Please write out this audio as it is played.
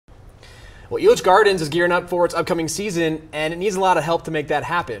Well, Elitch Gardens is gearing up for its upcoming season, and it needs a lot of help to make that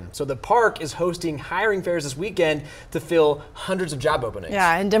happen. So the park is hosting hiring fairs this weekend to fill hundreds of job openings.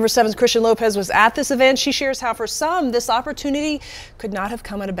 Yeah, and Denver 7's Christian Lopez was at this event. She shares how for some, this opportunity could not have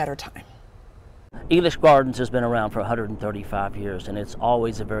come at a better time. Elitch Gardens has been around for 135 years, and it's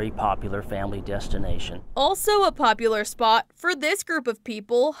always a very popular family destination. Also a popular spot for this group of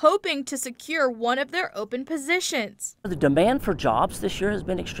people hoping to secure one of their open positions. The demand for jobs this year has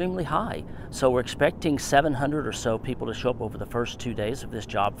been extremely high, so we're expecting 700 or so people to show up over the first 2 days of this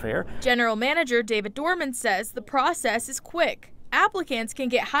job fair. General Manager David Dorman says the process is quick. Applicants can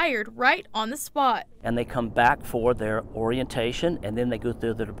get hired right on the spot. And they come back for their orientation, and then they go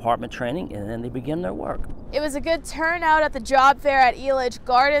through the department training, and then they begin their work. It was a good turnout at the job fair at Elitch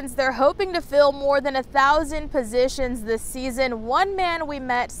Gardens. They're hoping to fill more than 1,000 positions this season. One man we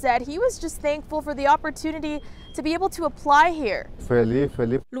met said he was just thankful for the opportunity to be able to apply here. Feliz.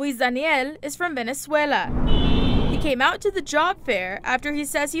 Luis Daniel is from Venezuela. He came out to the job fair after he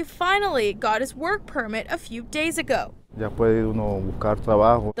says he finally got his work permit a few days ago. Ya puede uno buscar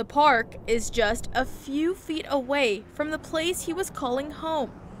trabajo. The park is just a few feet away from the place he was calling home,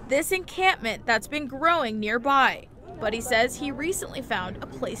 this encampment that's been growing nearby. But he says he recently found a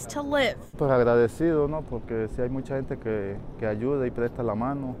place to live. Pues agradecido, ¿no? Porque si hay mucha gente que ayuda y presta la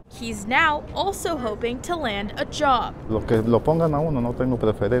mano. He's now also hoping to land a job. Lo que lo pongan a uno, no tengo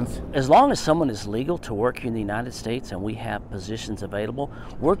preferencia. As long as someone is legal to work here in the United States and we have positions available,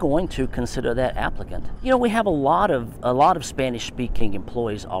 we're going to consider that applicant. You know, we have a lot of Spanish-speaking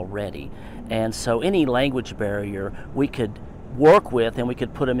employees already, and so any language barrier we could work with, and we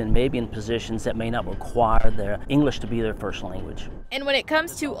could put them in positions that may not require their English to be their first language. And when it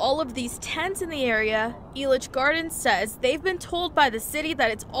comes to all of these tents in the area, Elitch Gardens says they've been told by the city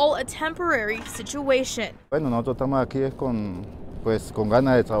that it's all a temporary situation. Bueno, nosotros estamos aquí es con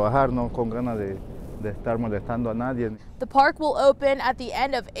ganas de trabajar, no con ganas de estar molestando a nadie. The park will open at the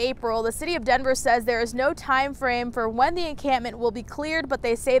end of April. The city of Denver says there is no time frame for when the encampment will be cleared, but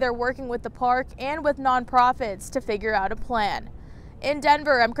they say they're working with the park and with nonprofits to figure out a plan. In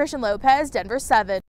Denver, I'm Christian Lopez, Denver 7.